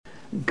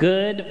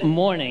Good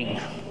morning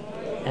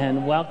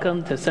and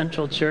welcome to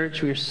Central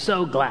Church. We're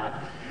so glad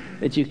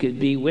that you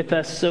could be with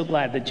us, so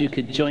glad that you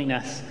could join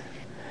us.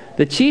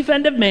 The chief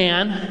end of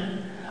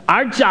man,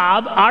 our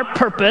job, our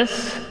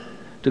purpose,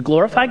 to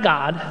glorify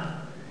God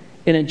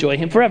and enjoy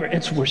Him forever.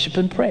 It's worship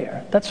and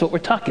prayer. That's what we're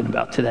talking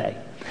about today.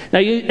 Now,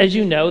 as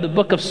you know, the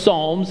book of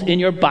Psalms in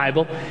your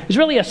Bible is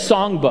really a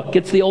song book.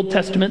 It's the Old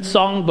Testament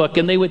song book,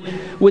 and they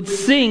would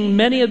sing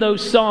many of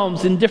those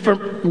psalms in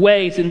different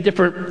ways, in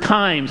different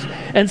times.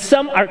 And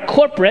some are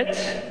corporate,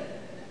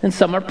 and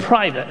some are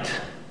private.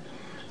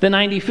 The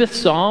 95th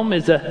Psalm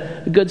is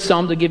a good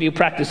psalm to give you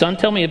practice on.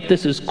 Tell me if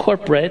this is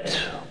corporate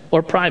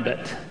or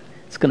private.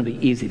 It's going to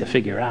be easy to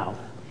figure out.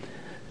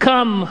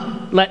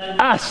 Come, let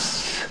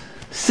us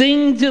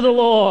sing to the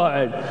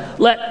Lord.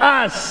 Let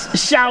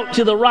us shout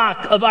to the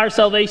rock of our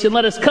salvation.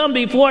 Let us come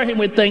before Him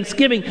with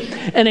thanksgiving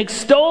and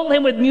extol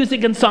Him with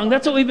music and song.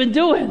 That's what we've been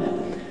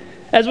doing.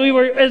 As we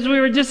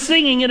were just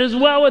singing, it is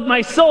well with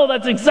my soul.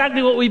 That's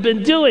exactly what we've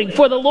been doing.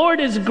 For the Lord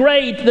is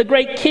great, the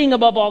great King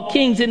above all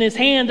kings. In His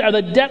hand are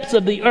the depths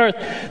of the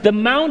earth. The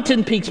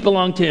mountain peaks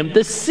belong to Him.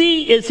 The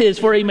sea is His,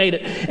 for He made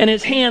it, and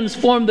His hands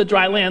formed the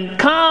dry land.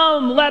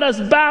 Come, let us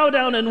bow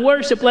down and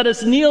worship. Let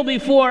us kneel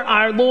before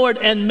our Lord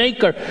and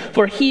Maker.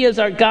 For He is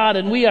our God,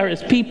 and we are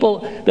His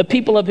people, the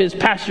people of His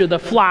pasture, the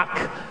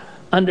flock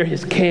under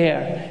His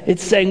care.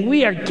 It's saying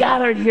we are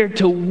gathered here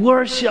to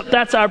worship.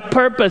 That's our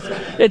purpose.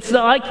 It's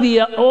like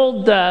the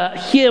old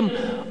hymn,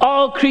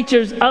 all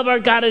creatures of our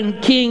God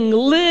and King,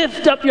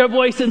 lift up your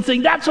voice and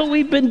sing. That's what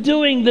we've been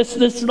doing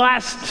this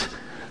last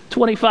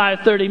 25,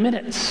 30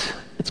 minutes.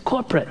 It's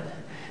corporate.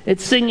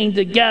 It's singing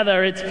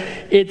together.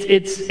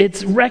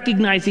 It's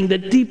recognizing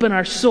that deep in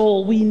our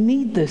soul, we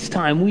need this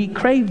time. We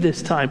crave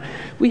this time.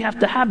 We have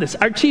to have this.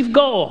 Our chief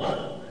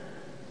goal,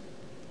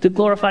 to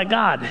glorify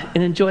God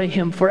and enjoy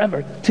Him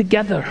forever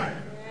together.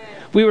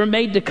 We were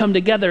made to come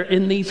together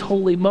in these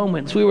holy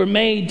moments. We were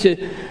made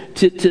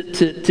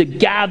to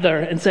gather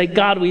and say,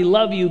 God, we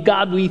love you.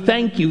 God, we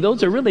thank you.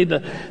 Those are really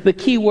the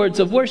key words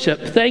of worship.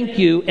 Thank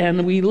you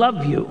and we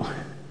love you.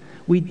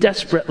 We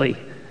desperately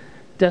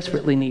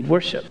need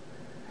worship.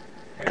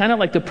 Kind of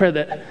like the prayer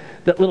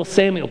that little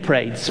Samuel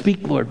prayed.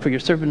 Speak, Lord, for your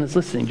servant is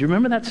listening. Do you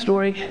remember that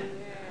story?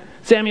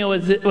 Samuel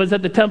was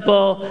at the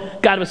temple.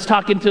 God was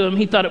talking to him.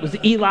 He thought it was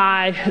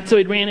Eli. So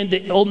he ran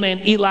into old man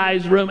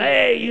Eli's room.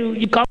 Hey,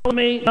 you calling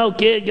me? No,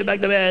 kid, get back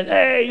to bed.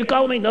 Hey, you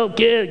calling me? No,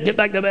 kid, get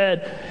back to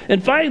bed.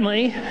 And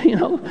finally,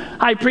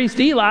 high priest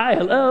Eli,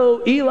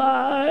 hello,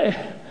 Eli.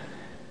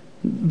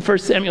 1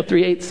 Samuel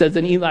 3:8 says,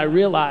 and Eli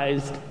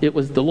realized it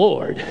was the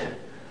Lord.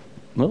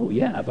 Oh,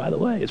 yeah, by the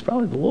way, it's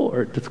probably the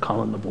Lord that's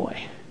calling the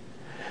boy.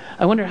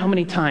 I wonder how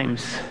many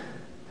times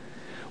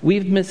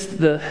we've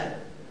missed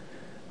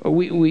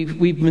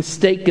we've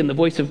mistaken the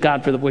voice of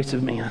God for the voice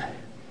of man.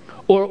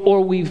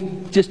 Or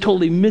we've just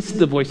totally missed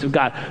the voice of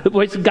God. The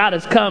voice of God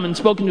has come and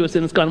spoken to us,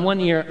 and it's gone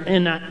one ear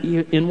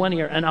in one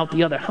ear and out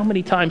the other. How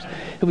many times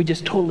have we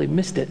just totally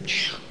missed it?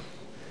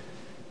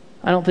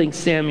 I don't think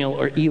Samuel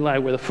or Eli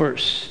were the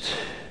first.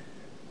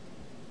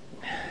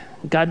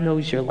 God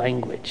knows your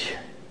language.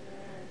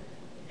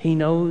 He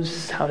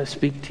knows how to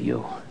speak to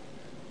you.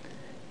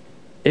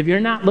 If you're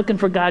not looking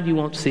for God, you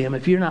won't see Him.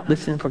 If you're not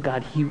listening for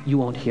God, you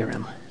won't hear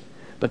Him.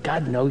 But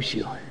God knows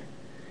you.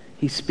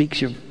 He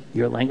speaks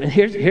your language. And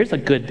here's a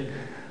good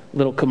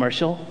little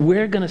commercial.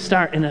 We're going to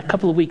start in a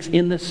couple of weeks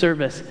in this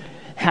service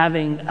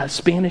having a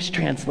Spanish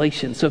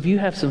translation. So if you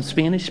have some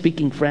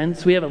Spanish-speaking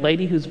friends, we have a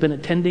lady who's been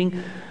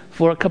attending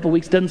for a couple of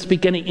weeks, doesn't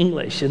speak any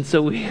English. And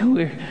so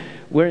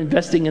we're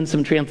investing in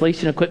some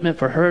translation equipment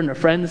for her and her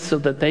friends so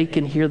that they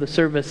can hear the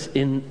service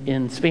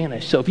in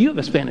Spanish. So if you have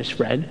a Spanish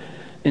friend,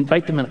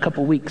 invite them in a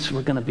couple of weeks.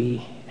 We're going to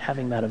be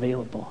having that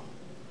available.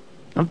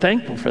 I'm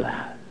thankful for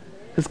that.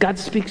 Because God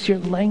speaks your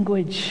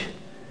language.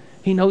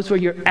 He knows where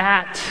you're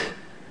at.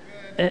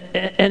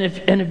 And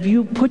if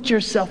you put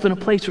yourself in a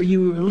place where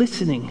you are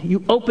listening,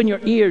 you open your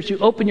ears, you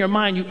open your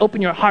mind, you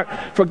open your heart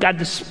for God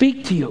to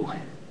speak to you,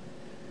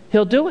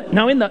 He'll do it.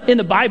 Now in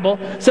the Bible,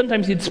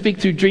 sometimes He'd speak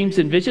through dreams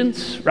and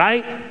visions,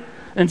 right?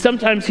 And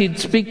sometimes He'd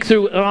speak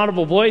through an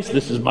audible voice.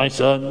 This is my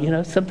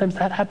son. Sometimes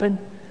that happened.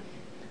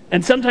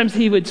 And sometimes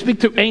He would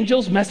speak through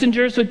angels.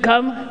 Messengers would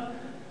come.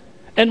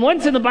 And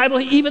once in the Bible,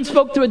 He even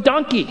spoke through a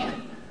donkey.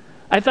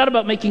 I thought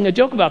about making a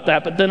joke about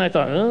that, but then I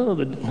thought,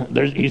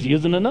 he's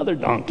using another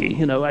donkey,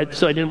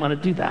 so I didn't want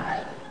to do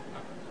that.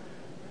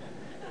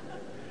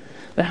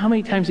 But how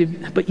many times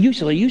but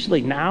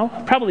usually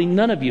now, probably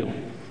none of you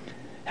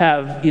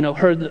have,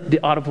 heard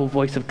the audible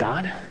voice of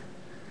God.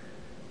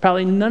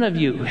 Probably none of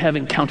you have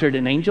encountered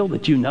an angel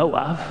that you know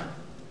of.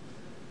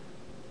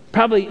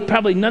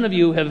 Probably none of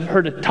you have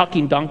heard a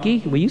talking donkey.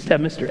 We used to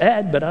have Mr.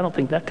 Ed, but I don't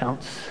think that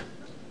counts.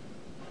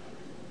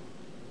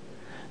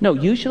 No,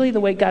 usually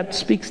the way God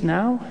speaks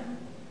now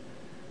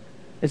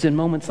is in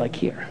moments like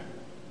here.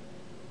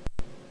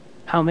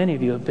 How many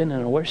of you have been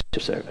in a worship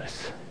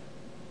service?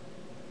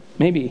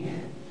 Maybe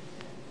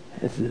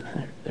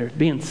they're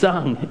being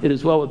sung, "It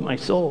is well with my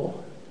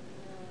soul."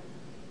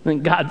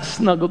 Then God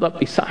snuggled up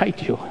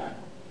beside you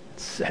and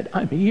said,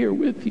 "I'm here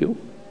with you.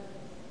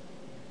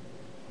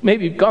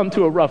 Maybe you've gone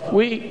through a rough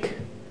week,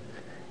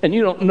 and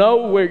you don't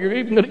know where you're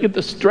even going to get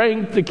the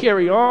strength to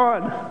carry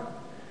on.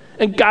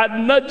 And God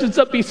nudges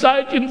up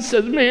beside you and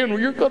says, man,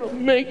 you're going to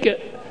make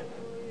it.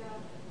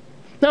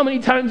 How many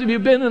times have you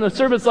been in a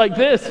service like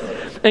this,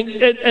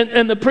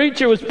 and the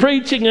preacher was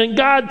preaching, and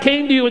God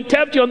came to you and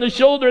tapped you on the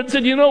shoulder and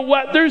said, you know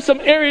what, there's some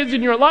areas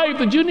in your life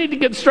that you need to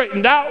get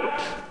straightened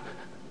out.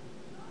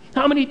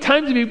 How many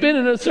times have you been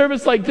in a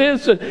service like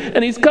this,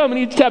 and he's come and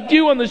he's tapped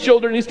you on the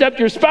shoulder, and he's tapped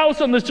your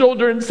spouse on the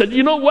shoulder and said,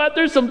 you know what,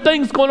 there's some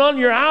things going on in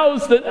your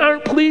house that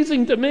aren't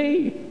pleasing to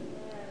me.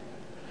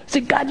 See,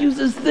 God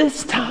uses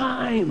this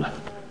time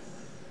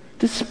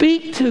to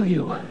speak to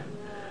you,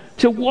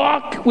 to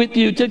walk with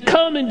you, to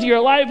come into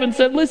your life and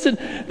say, listen,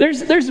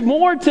 there's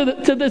more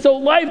to this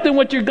old life than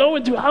what you're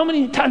going through. How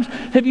many times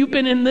have you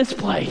been in this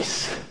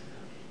place,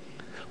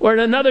 or in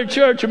another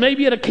church, or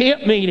maybe at a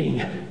camp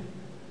meeting,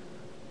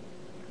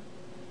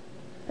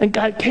 and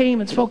God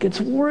came and spoke?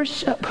 It's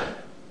worship.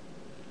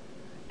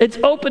 It's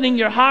opening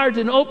your heart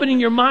and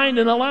opening your mind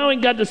and allowing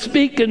God to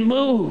speak and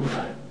move.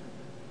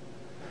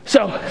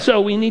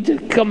 So we need to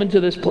come into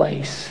this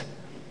place.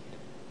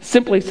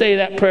 Simply say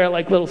that prayer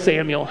like little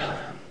Samuel.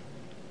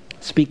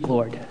 Speak,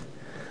 Lord.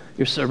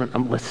 Your servant,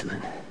 I'm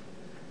listening.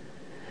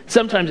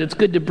 Sometimes it's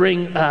good to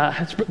bring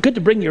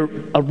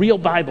a real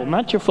Bible,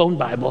 not your phone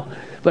Bible,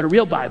 but a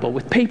real Bible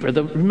with paper.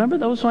 Remember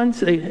those ones?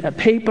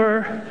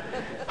 Paper,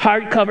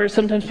 hardcover,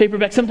 sometimes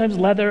paperback, sometimes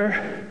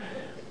leather.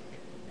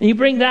 And you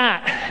bring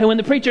that, and when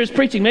the preacher is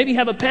preaching, maybe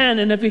have a pen,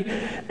 and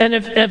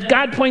if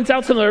God points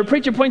out something, or a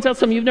preacher points out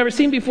something you've never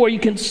seen before,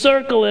 you can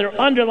circle it or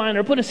underline it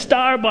or put a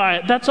star by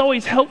it. That's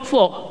always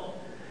helpful.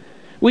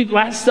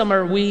 Last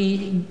summer,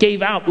 we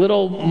gave out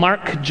little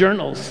Mark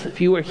journals,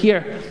 if you were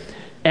here.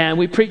 And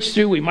we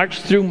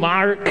marched through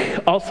Mark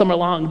all summer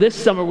long.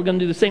 This summer, we're going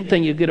to do the same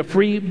thing. You get a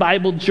free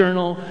Bible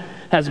journal,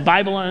 has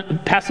Bible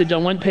passage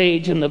on one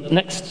page, and the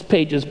next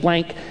page is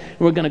blank. And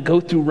we're going to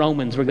go through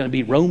Romans. We're going to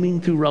be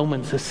roaming through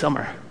Romans this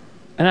summer.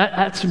 And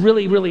that's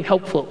really, really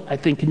helpful, I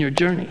think, in your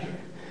journey.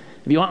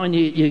 If you want one,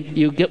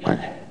 you get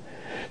one.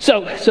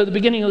 So the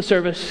beginning of the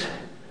service,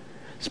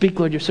 speak,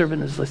 Lord, your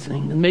servant is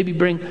listening. And maybe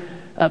bring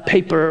a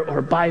paper or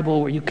a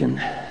Bible where you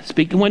can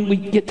speak. And when we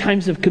get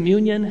times of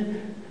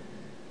communion,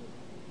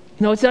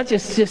 it's not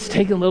just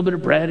taking a little bit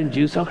of bread and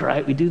juice. All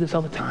right, we do this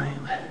all the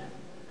time.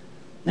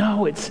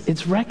 No,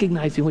 it's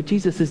recognizing what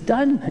Jesus has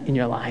done in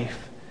your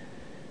life.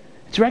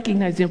 It's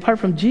recognizing apart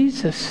from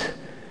Jesus,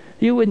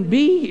 you wouldn't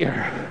be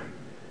here.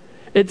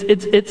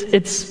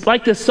 It's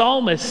like the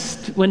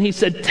psalmist when he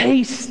said,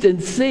 taste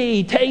and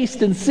see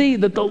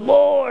that the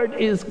Lord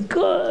is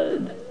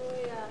good.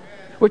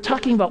 We're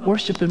talking about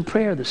worship and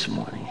prayer this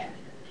morning,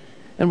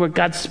 and where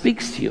God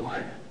speaks to you.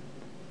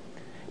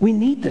 We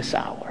need this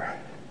hour.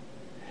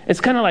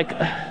 It's kind of like,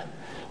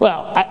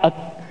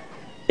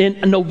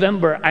 in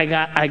November, I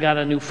got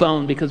a new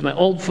phone because my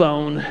old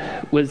phone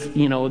was,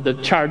 the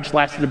charge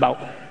lasted about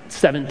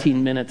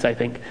 17 minutes, I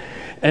think.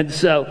 And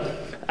so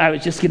I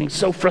was just getting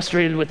so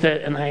frustrated with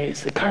it. And I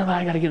said, Carla,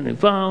 I got to get a new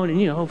phone.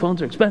 And,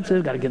 phones are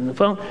expensive. Got to get a new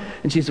phone.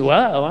 And she said,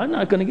 well, I'm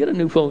not going to get a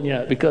new phone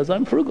yet because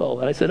I'm frugal.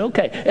 And I said,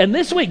 okay. And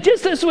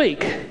just this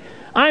week,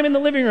 I'm in the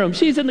living room.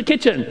 She's in the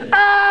kitchen.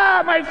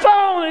 My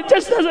phone, it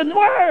just doesn't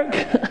work.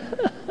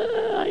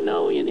 I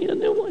know, you need a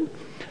new one.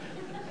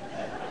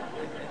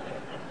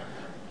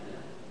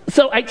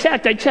 So I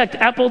checked.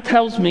 Apple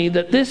tells me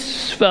that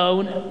this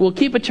phone will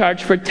keep a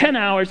charge for 10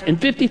 hours and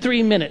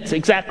 53 minutes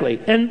exactly.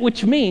 And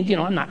which means,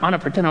 I'm not on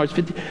it for 10 hours,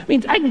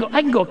 means I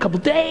can go a couple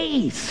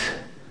days.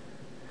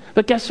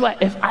 But guess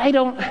what? If I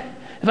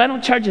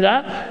don't charge it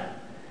up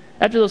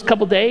after those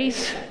couple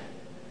days,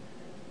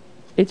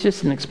 it's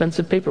just an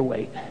expensive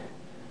paperweight.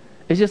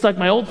 It's just like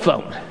my old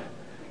phone.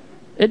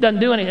 It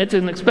doesn't do anything. It's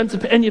an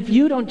expensive, and if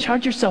you don't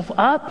charge yourself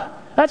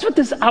up, that's what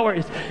this hour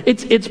is.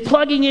 It's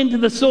plugging into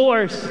the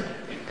source.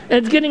 And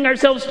it's getting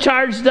ourselves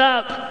charged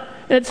up.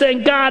 And it's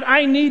saying, God,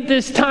 I need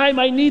this time.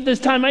 I need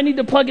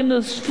to plug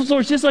into the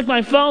source. Just like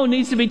my phone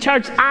needs to be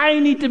charged, I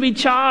need to be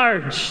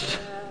charged.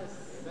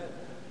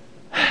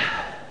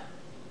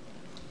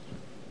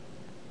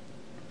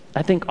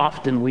 I think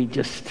often we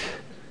just,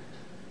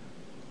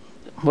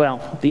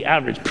 the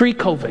average,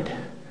 pre-COVID,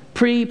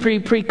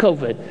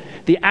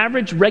 the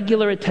average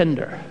regular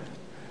attender,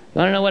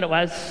 I don't know what it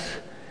was,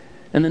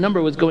 and the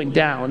number was going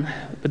down,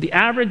 but the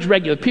average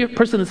regular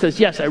person that says,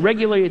 yes, I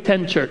regularly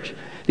attend church,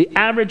 the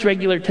average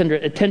regular attender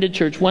attended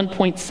church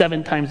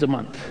 1.7 times a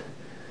month.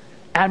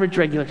 Average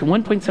regular,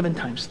 1.7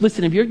 times.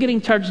 Listen, if you're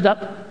getting charged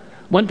up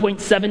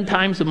 1.7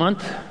 times a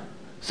month,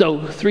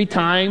 so 3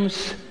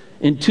 times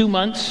in 2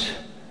 months,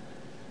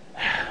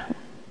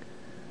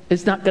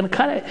 it's not going to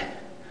cut it.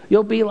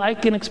 You'll be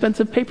like an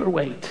expensive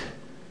paperweight.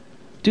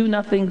 Do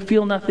nothing,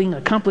 feel nothing,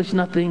 accomplish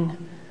nothing.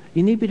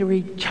 You need to be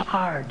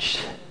recharged.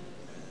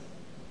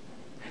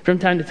 From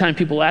time to time,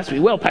 people ask me,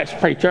 well, Pastor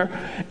Preacher,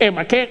 if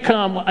I can't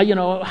come,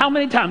 how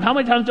many times? How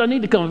many times do I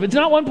need to come? If it's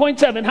not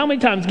 1.7, how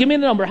many times? Give me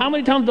the number. How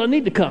many times do I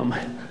need to come?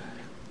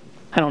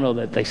 I don't know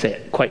that they say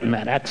it quite in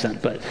that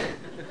accent, but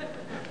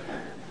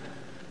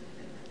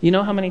you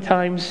know how many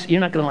times? You're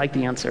not going to like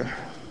the answer.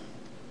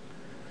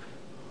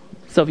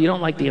 So if you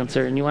don't like the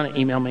answer and you want to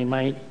email me,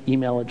 my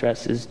email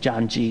address is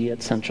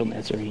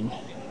johng@centralnazarene.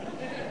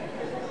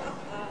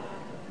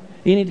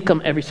 You need to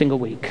come every single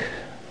week.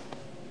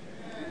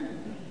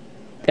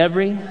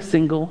 Every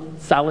single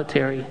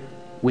solitary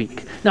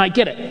week. Now, I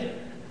get it.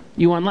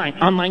 You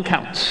online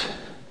counts.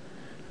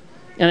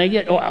 And I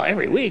get,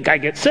 every week I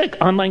get sick,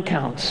 online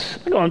counts.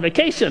 I go on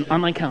vacation,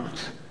 online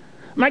counts.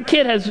 My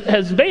kid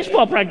has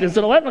baseball practice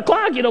at 11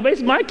 o'clock.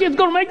 Basically, my kid's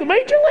going to make the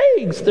major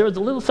leagues. There was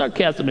a little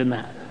sarcasm in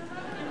that.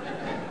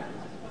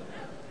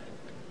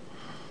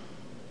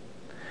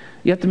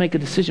 You have to make a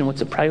decision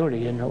what's a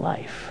priority in your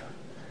life.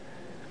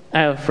 I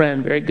have a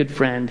friend, very good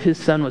friend. His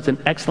son was an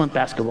excellent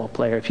basketball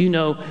player. If you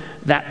know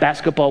that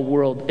basketball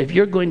world, if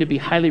you're going to be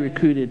highly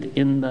recruited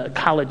in the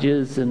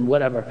colleges and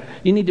whatever,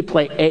 you need to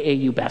play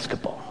AAU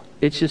basketball.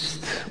 It's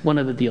just one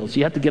of the deals.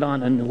 You have to get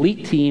on an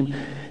elite team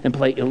and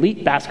play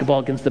elite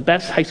basketball against the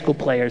best high school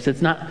players.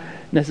 It's not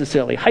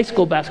necessarily high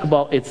school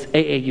basketball, it's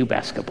AAU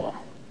basketball.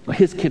 Well,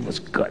 his kid was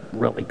good,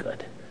 really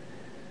good.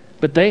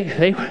 But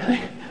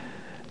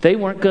they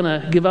weren't going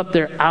to give up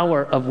their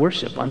hour of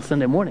worship on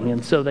Sunday morning.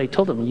 And so they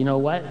told him, you know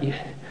what?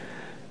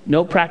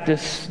 No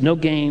practice, no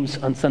games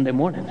on Sunday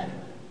morning.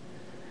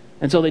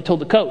 And so they told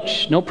the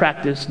coach, no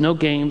practice, no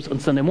games on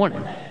Sunday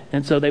morning.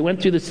 And so they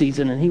went through the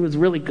season, and he was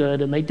really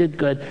good, and they did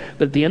good.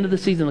 But at the end of the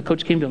season, the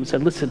coach came to him and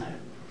said, listen,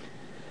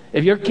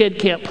 if your kid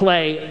can't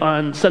play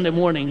on Sunday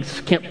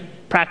mornings, can't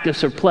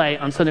practice or play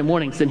on Sunday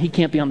mornings, then he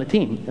can't be on the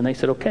team. And they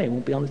said, okay,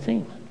 won't be on the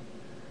team.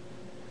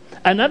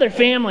 Another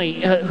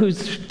family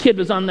whose kid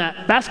was on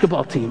that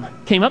basketball team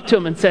came up to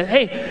him and said,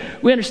 hey,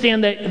 we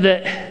understand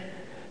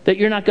that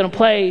you're not going to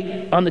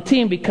play on the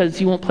team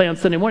because you won't play on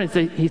Sunday mornings.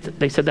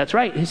 They said, that's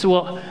right. He said,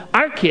 well,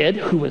 our kid,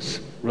 who was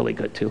really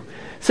good too,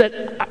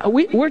 said,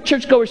 we're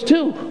churchgoers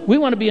too. We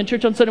want to be in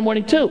church on Sunday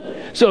morning too.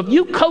 So if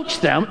you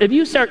coach them, if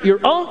you start your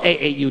own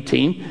AAU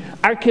team,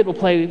 our kid will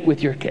play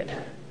with your kid.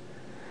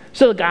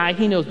 So the guy,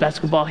 he knows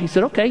basketball. He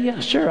said, okay, yeah,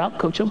 sure, I'll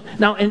coach him.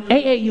 Now in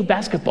AAU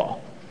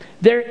basketball,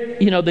 they're,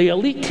 the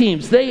elite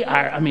teams,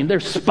 they're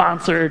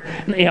sponsored,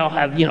 and they all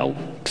have,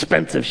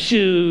 expensive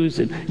shoes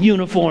and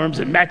uniforms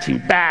and matching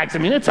bags.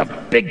 It's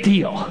a big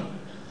deal.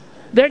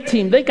 Their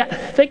team, they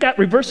got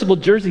reversible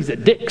jerseys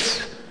at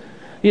Dick's.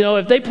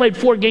 If they played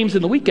 4 games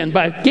in the weekend,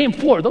 by game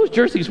 4, those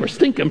jerseys were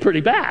stinking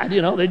pretty bad.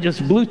 They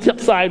just blue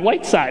side,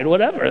 white side,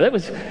 whatever. That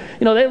was,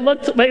 they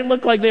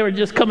looked like they were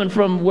just coming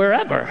from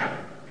wherever.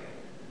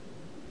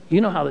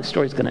 You know how this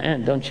story's going to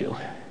end, don't you?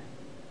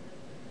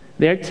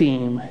 Their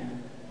team,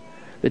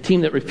 the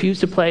team that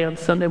refused to play on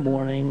Sunday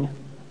morning,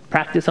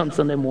 practice on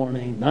Sunday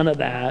morning, none of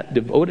that,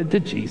 devoted to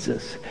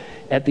Jesus.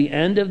 At the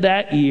end of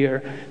that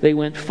year, they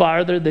went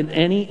farther than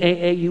any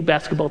AAU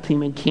basketball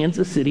team in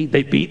Kansas City.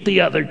 They beat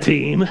the other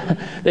team.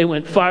 They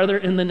went farther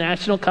in the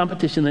national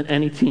competition than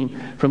any team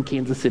from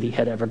Kansas City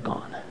had ever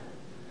gone.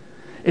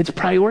 It's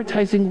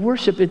prioritizing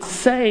worship. It's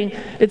saying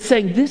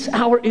this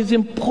hour is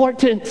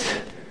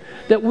important.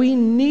 That we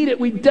need it.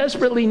 We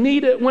desperately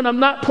need it. When I'm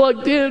not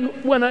plugged in,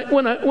 when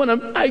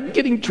I'm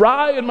getting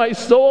dry in my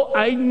soul,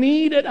 I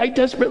need it. I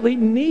desperately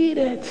need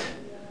it.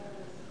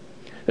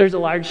 There's a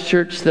large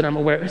church that I'm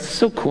aware of. It's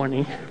so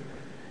corny.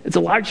 It's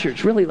a large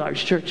church, really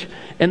large church.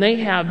 And they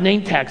have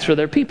name tags for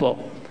their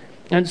people.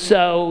 And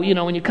so,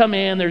 when you come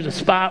in, there's a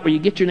spot where you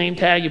get your name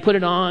tag, you put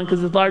it on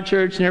because it's a large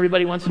church and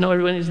everybody wants to know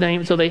everybody's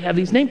name, so they have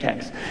these name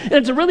tags. And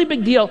it's a really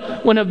big deal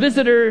when a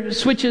visitor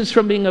switches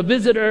from being a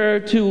visitor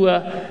to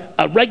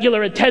a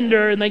regular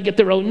attender and they get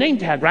their own name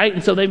tag, right?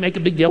 And so they make a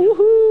big deal.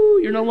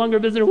 Woohoo, you're no longer a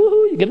visitor.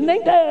 Woohoo, you get a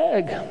name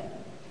tag.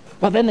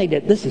 Well, then they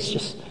did. This is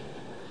just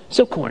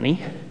so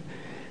corny.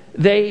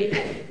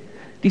 They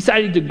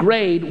decided to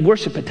grade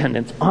worship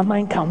attendance.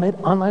 Online counted.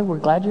 Online, we're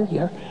glad you're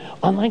here.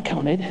 Online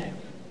counted.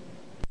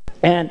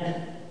 And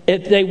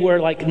if they were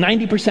like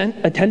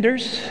 90%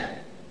 attenders,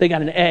 they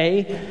got an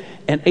A,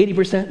 and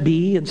 80%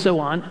 B, and so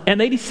on. And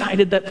they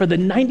decided that for the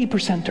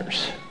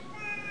 90%ers,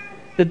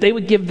 that they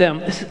would give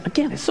them,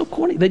 again, it's so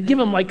corny, they'd give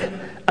them like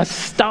a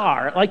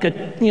star, like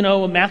a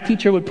math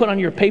teacher would put on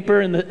your paper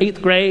in the 8th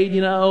grade,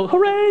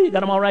 hooray, you got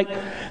them all right.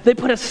 They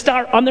put a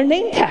star on their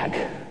name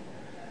tag.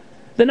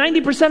 The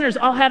 90%ers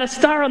all had a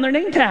star on their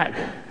name tag.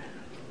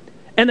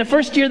 And the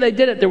first year they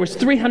did it, there was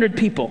 300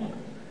 people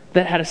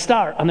that had a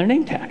star on their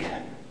name tag.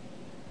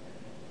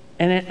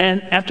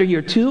 And after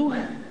year 2,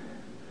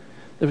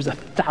 there was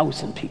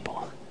 1,000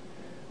 people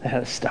that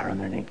had a star on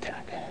their name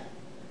tag.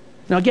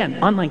 Now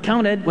again, online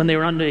counted. When they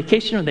were on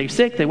vacation or they were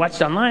sick, they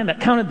watched online.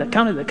 That counted.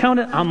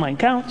 Online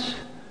counts.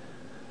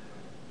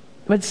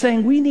 But it's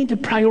saying we need to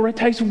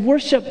prioritize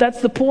worship.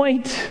 That's the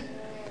point.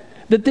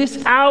 That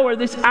this hour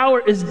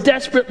is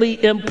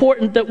desperately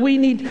important, that we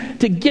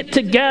need to get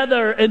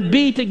together and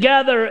be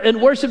together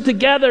and worship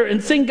together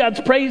and sing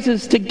God's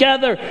praises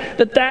together,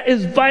 that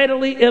is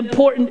vitally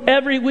important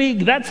every week.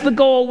 That's the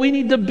goal. We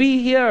need to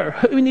be here.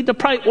 We need to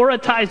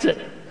prioritize it.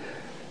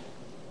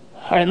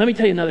 All right, let me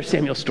tell you another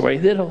Samuel story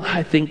that'll,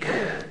 I think,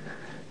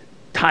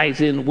 ties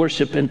in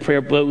worship and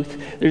prayer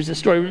both. There's a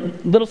story,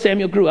 little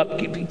Samuel grew up,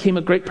 became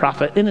a great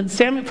prophet. And in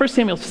 1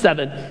 Samuel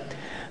 7,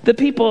 the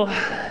people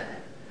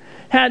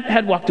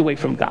had walked away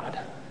from God.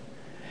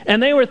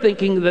 And they were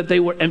thinking that they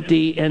were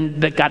empty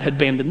and that God had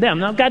abandoned them.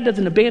 Now, God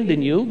doesn't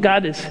abandon you.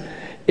 God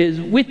is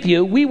with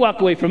you. We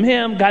walk away from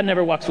him. God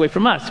never walks away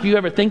from us. If you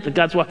ever think that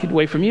God's walking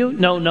away from you,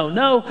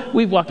 no,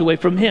 we've walked away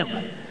from him.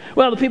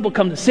 Well, the people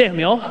come to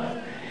Samuel.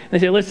 They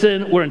say,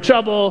 listen, we're in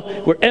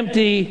trouble. We're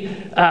empty.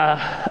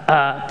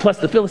 Plus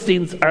the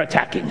Philistines are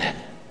attacking.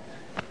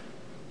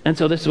 And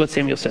so this is what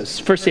Samuel says.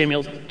 1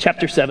 Samuel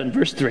chapter 7,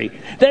 verse 3.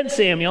 Then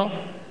Samuel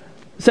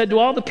said to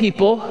all the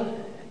people,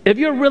 if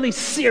you're really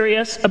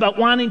serious about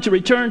wanting to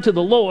return to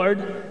the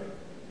Lord,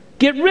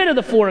 get rid of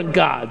the foreign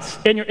gods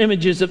and your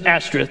images of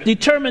Ashtoreth.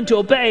 Determined to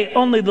obey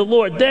only the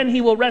Lord. Then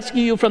he will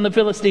rescue you from the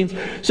Philistines.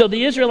 So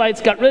the Israelites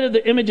got rid of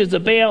the images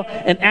of Baal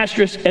and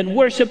Ashtoreth and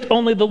worshipped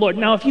only the Lord.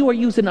 Now, if you were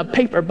using a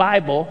paper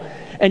Bible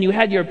and you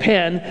had your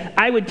pen,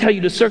 I would tell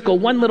you to circle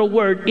one little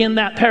word in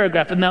that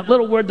paragraph. And that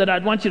little word that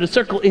I'd want you to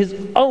circle is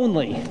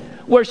only.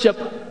 Worship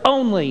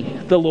only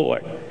the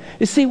Lord.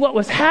 You see, what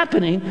was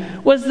happening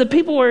was the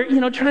people were,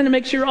 trying to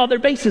make sure all their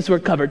bases were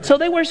covered. So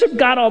they worshiped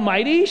God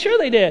Almighty. Sure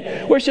they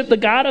did. Worship the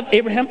God of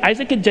Abraham,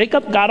 Isaac, and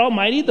Jacob, God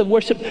Almighty. They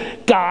worship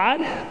God,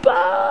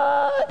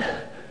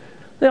 but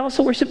they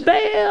also worship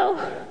Baal,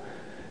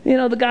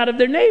 the God of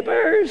their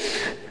neighbors,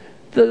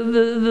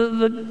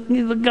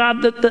 the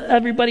God that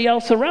everybody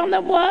else around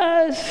them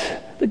was,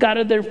 the God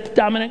of their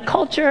dominant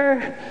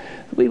culture.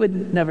 We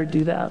would never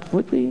do that,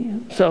 would we?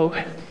 So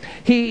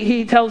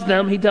He tells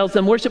them,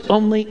 worship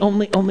only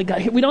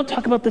God. We don't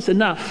talk about this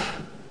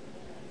enough.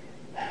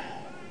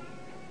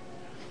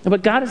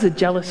 But God is a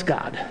jealous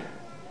God.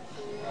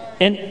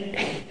 And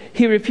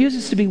he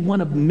refuses to be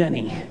one of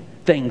many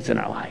things in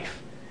our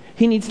life.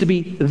 He needs to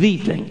be the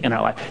thing in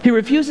our life. He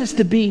refuses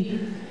to be,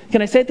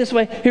 can I say it this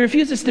way? He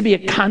refuses to be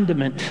a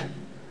condiment.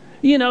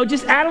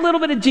 Just add a little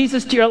bit of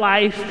Jesus to your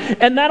life,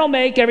 and that'll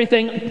make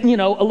everything,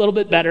 a little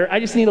bit better. I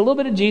just need a little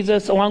bit of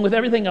Jesus along with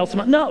everything else.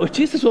 No,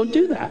 Jesus won't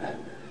do that.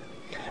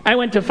 I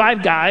went to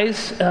Five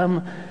Guys,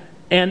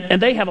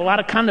 and they have a lot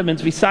of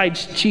condiments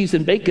besides cheese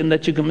and bacon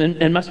that you can,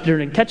 and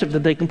mustard and ketchup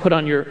that they can put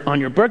on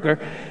your burger.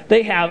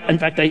 They have, in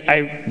fact,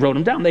 I wrote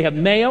them down. They have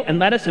mayo and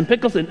lettuce and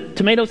pickles and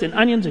tomatoes and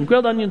onions and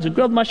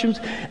grilled mushrooms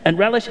and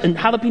relish and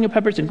jalapeno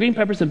peppers and green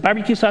peppers and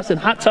barbecue sauce and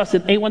hot sauce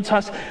and A1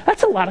 sauce.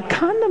 That's a lot of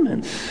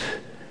condiments.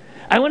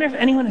 I wonder if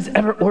anyone has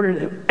ever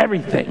ordered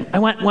everything. I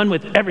want one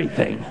with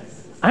everything.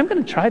 I'm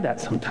going to try that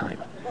sometime.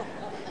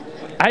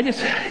 I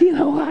just, I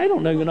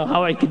don't even know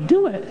how I could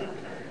do it.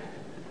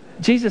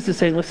 Jesus is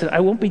saying, listen, I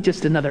won't be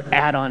just another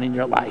add-on in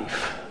your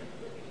life.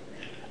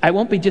 I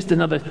won't be just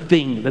another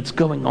thing that's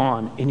going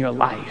on in your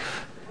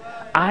life.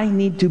 I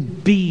need to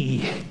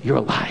be your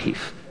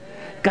life.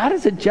 God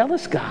is a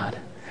jealous God.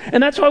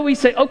 And that's why we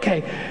say,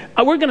 okay,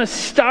 we're going to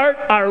start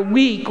our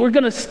week. We're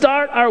going to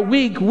start our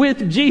week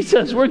with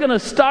Jesus. We're going to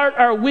start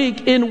our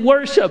week in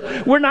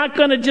worship. We're not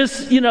going to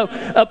just,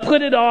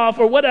 put it off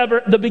or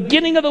whatever. The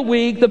beginning of the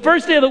week, the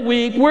first day of the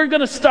week, we're going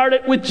to start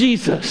it with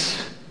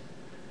Jesus.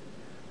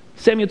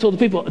 Samuel told the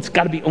people, it's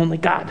got to be only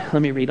God.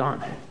 Let me read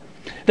on.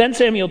 Then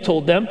Samuel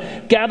told them,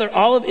 gather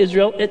all of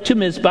Israel to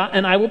Mizpah,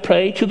 and I will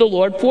pray to the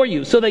Lord for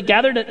you. So they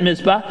gathered at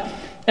Mizpah,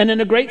 and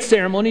in a great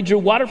ceremony drew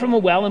water from a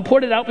well and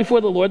poured it out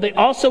before the Lord. They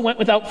also went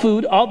without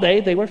food all day.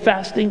 They were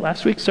fasting,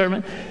 last week's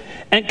sermon,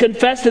 and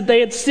confessed that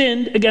they had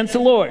sinned against the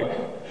Lord.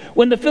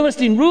 When the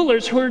Philistine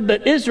rulers heard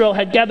that Israel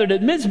had gathered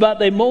at Mizpah,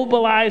 they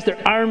mobilized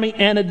their army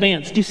and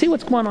advanced. Do you see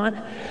what's going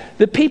on?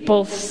 The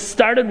people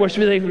started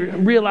worshiping. They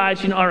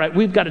realized, all right,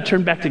 we've got to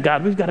turn back to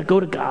God. We've got to go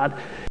to God.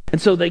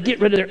 And so they get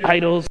rid of their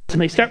idols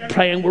and they start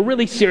praying. We're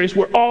really serious.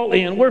 We're all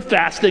in. We're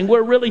fasting.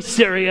 We're really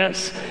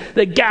serious.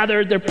 They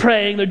gathered. They're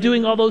praying. They're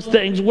doing all those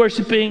things,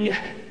 worshiping.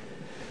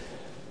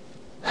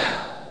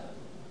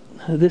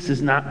 This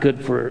is not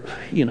good for,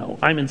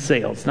 I'm in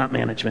sales, not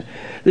management.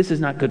 This is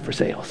not good for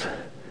sales.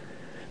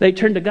 They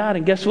turned to God,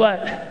 and guess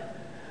what?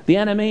 The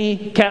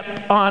enemy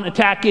kept on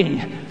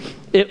attacking.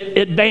 It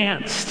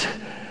advanced.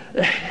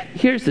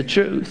 Here's the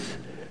truth.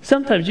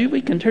 Sometimes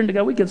we can turn to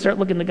God, we can start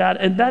looking to God,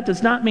 and that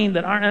does not mean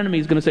that our enemy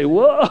is going to say,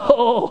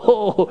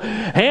 whoa,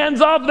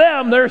 hands off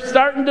them. They're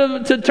starting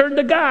to turn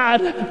to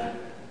God.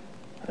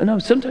 No,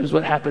 sometimes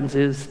what happens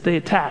is they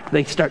attack.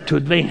 They start to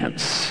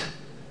advance.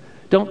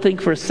 Don't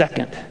think for a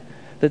second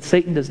that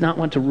Satan does not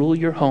want to rule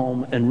your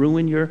home and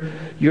ruin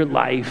your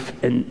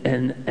life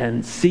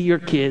and see your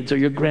kids or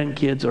your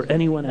grandkids or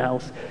anyone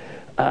else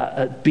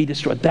be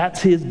destroyed.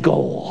 That's his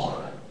goal.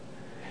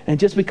 And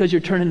just because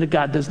you're turning to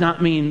God does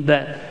not mean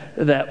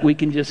that we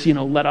can just,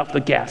 let off the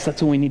gas.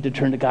 That's when we need to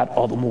turn to God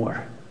all the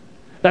more.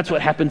 That's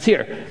what happens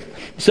here.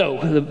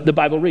 So the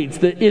Bible reads,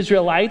 the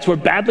Israelites were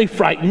badly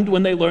frightened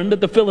when they learned that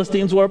the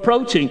Philistines were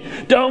approaching.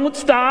 Don't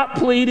stop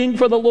pleading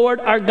for the Lord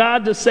our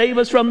God to save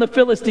us from the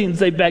Philistines,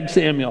 they begged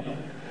Samuel.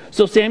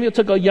 So Samuel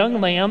took a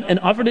young lamb and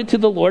offered it to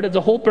the Lord as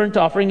a whole burnt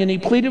offering, and he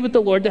pleaded with the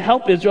Lord to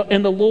help Israel,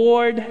 and the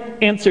Lord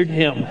answered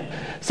him.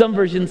 Some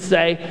versions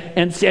say,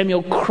 and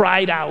Samuel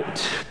cried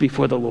out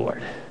before the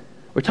Lord.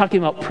 We're talking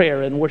about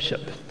prayer and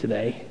worship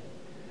today.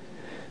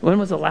 When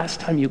was the last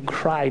time you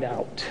cried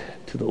out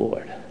to the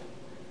Lord?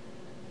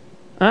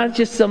 Not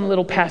just some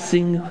little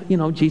passing,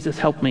 Jesus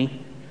help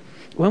me.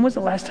 When was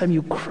the last time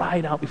you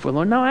cried out before the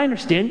Lord? Now, I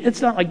understand.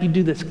 It's not like you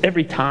do this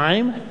every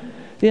time.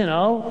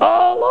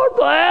 Oh, Lord,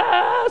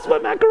 bless my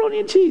macaroni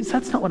and cheese.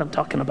 That's not what I'm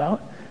talking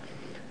about.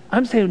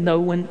 I'm saying, no,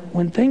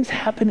 when things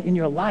happen in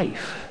your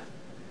life,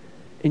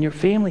 in your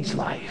family's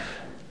life,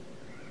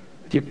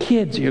 with your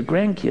kids or your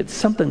grandkids,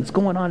 something's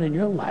going on in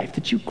your life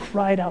that you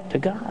cried out to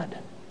God.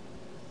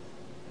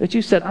 That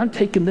you said, I'm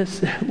taking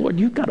this, Lord,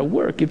 you've got to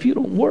work. If you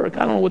don't work, I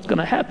don't know what's going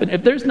to happen.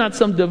 If there's not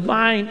some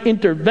divine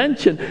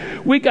intervention,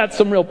 we got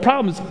some real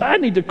problems. I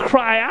need to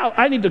cry out.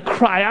 I need to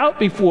cry out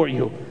before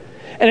you.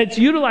 And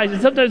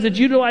sometimes it's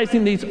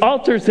utilizing these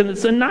altars, and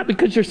it's not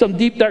because you're some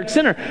deep, dark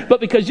sinner, but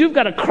because you've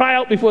got to cry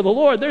out before the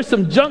Lord. There's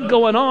some junk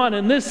going on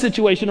in this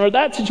situation or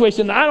that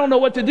situation. I don't know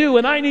what to do,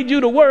 and I need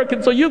you to work,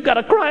 and so you've got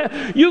to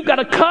cry. You've got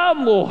to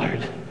come, Lord.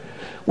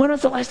 When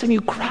was the last time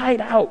you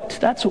cried out?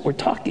 That's what we're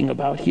talking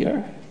about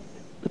here.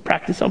 The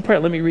practice on prayer.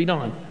 Let me read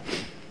on.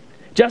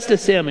 Just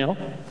as Samuel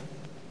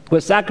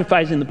was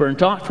sacrificing the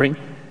burnt offering,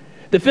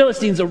 the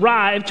Philistines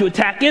arrived to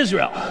attack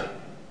Israel.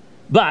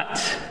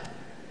 But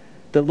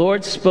the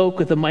Lord spoke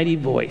with a mighty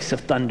voice of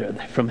thunder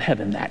from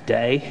heaven that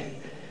day,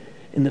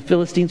 and the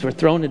Philistines were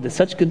thrown into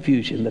such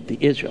confusion that the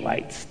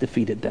Israelites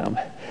defeated them.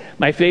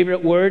 My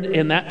favorite word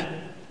in that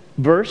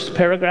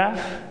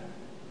paragraph,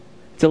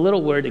 it's a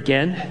little word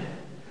again,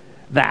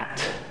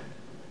 that.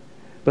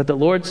 But the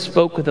Lord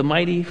spoke with a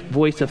mighty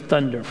voice of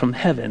thunder from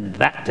heaven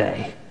that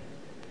day,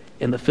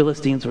 and the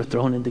Philistines were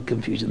thrown into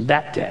confusion.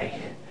 That day,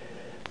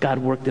 God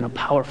worked in a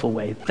powerful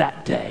way.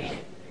 That day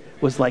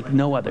was like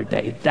no other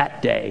day.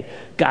 That day,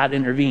 God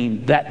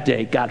intervened. That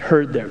day, God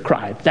heard their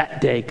cry.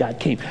 That day,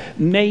 God came.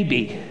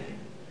 Maybe,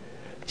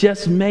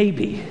 just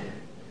maybe,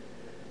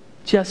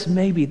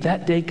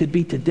 that day could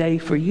be today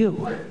for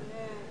you.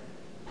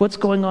 What's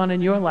going on in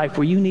your life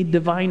where you need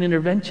divine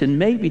intervention?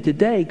 Maybe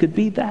today could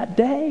be that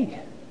day.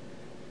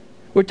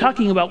 We're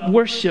talking about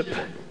worship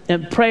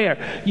and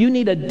prayer. You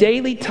need a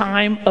daily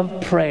time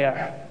of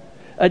prayer.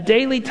 A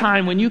daily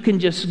time when you can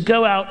just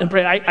go out and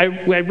pray. I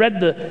read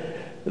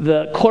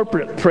the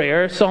corporate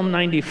prayer, Psalm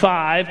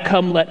 95,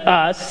 come let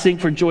us sing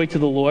for joy to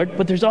the Lord.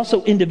 But there's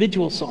also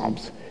individual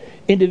psalms,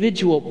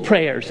 individual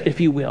prayers,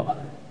 if you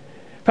will.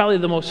 Probably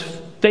the most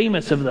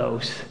famous of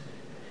those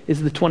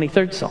is the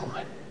 23rd Psalm,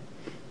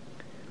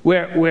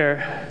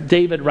 where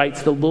David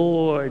writes, the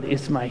Lord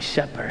is my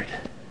shepherd.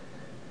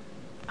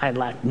 I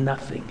lack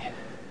nothing.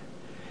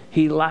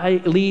 He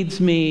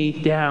leads me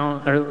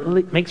down, or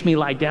makes me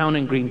lie down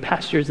in green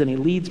pastures, and he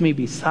leads me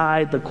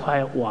beside the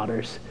quiet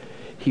waters.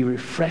 He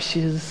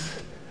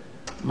refreshes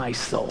my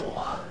soul.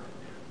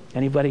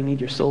 Anybody need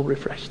your soul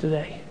refreshed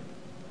today?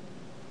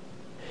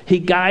 He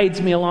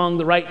guides me along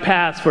the right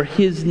path for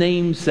his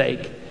name's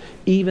sake,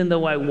 even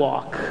though I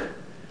walk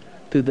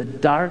through the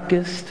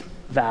darkest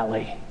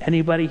valley.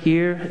 Anybody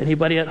here?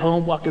 Anybody at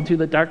home walking through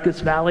the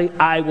darkest valley?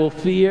 I will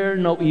fear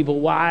no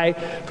evil. Why?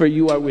 For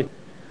you are with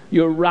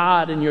your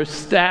rod and your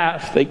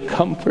staff, they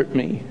comfort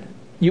me.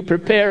 You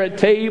prepare a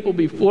table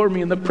before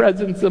me in the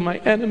presence of my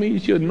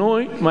enemies. You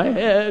anoint my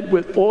head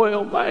with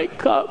oil. My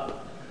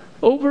cup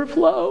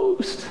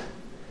overflows.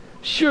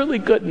 Surely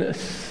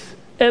goodness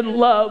and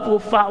love will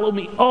follow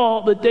me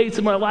all the days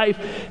of my life,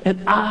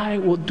 and I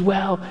will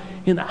dwell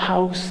in the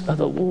house of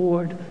the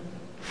Lord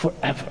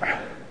forever.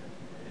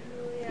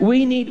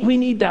 We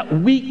need that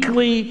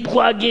weekly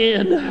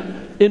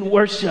plug-in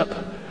worship.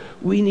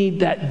 We need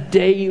that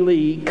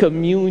daily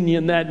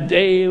communion, that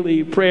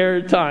daily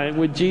prayer time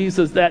with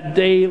Jesus, that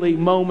daily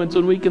moments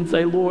when we can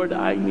say, Lord,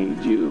 I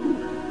need you.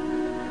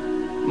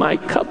 My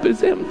cup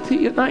is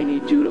empty and I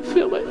need you to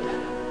fill it.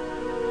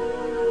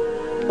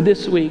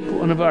 This week,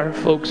 one of our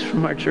folks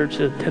from our church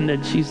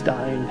attended, she's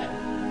dying.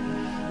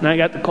 And I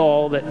got the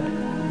call that,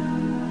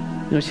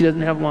 she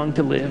doesn't have long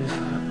to live.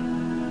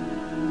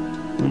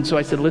 And so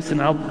I said, listen,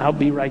 I'll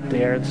be right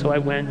there. And so I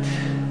went,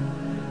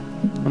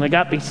 and I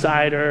got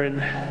beside her,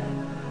 and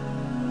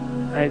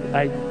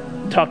I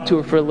talked to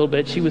her for a little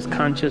bit. She was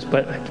conscious,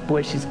 but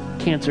boy,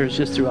 cancer is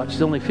just throughout.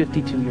 She's only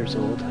 52 years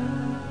old.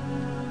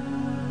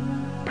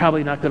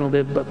 Probably not going to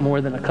live but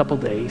more than a couple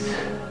days.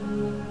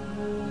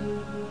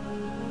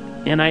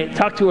 And I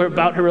talked to her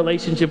about her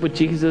relationship with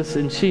Jesus,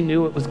 and she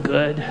knew it was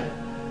good.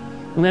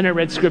 And then I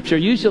read scripture.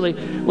 Usually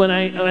when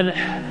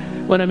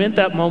I'm in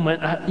that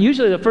moment,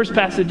 usually the first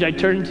passage I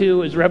turn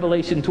to is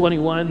Revelation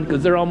 21,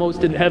 because they're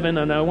almost in heaven,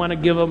 and I want to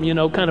give them,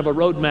 kind of a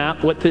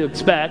roadmap, what to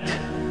expect.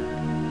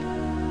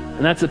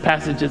 And that's the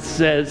passage that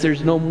says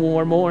there's no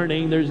more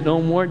mourning, there's no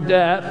more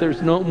death,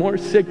 there's no more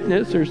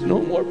sickness, there's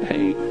no more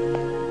pain.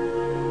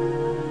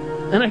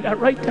 And I got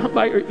right down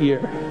by her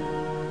ear.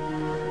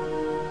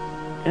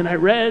 And I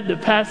read the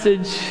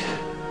passage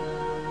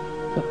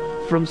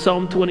from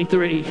Psalm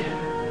 23.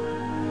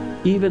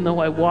 Even though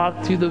I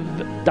walk through the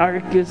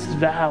darkest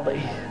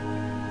valley,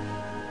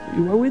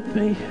 you are with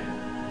me.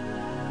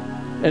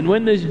 And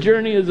when this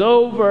journey is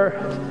over,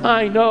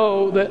 I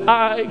know that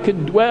I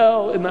can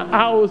dwell in the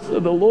house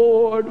of the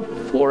Lord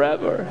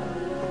forever.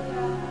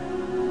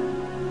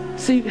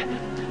 See,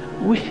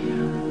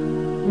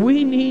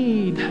 We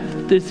need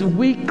this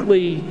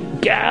weekly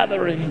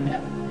gathering.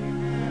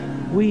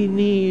 We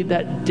need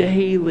that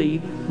daily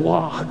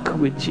walk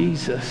with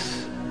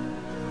Jesus.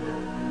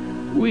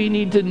 We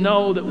need to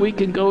know that we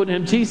can go to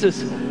him.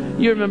 Jesus,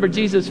 you remember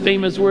Jesus'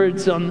 famous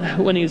words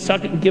when he was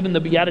giving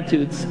the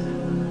Beatitudes.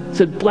 He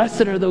said,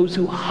 blessed are those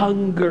who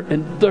hunger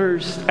and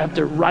thirst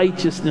after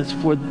righteousness,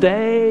 for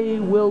they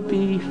will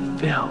be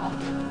filled.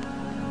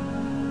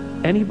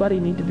 Anybody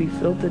need to be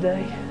filled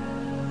today?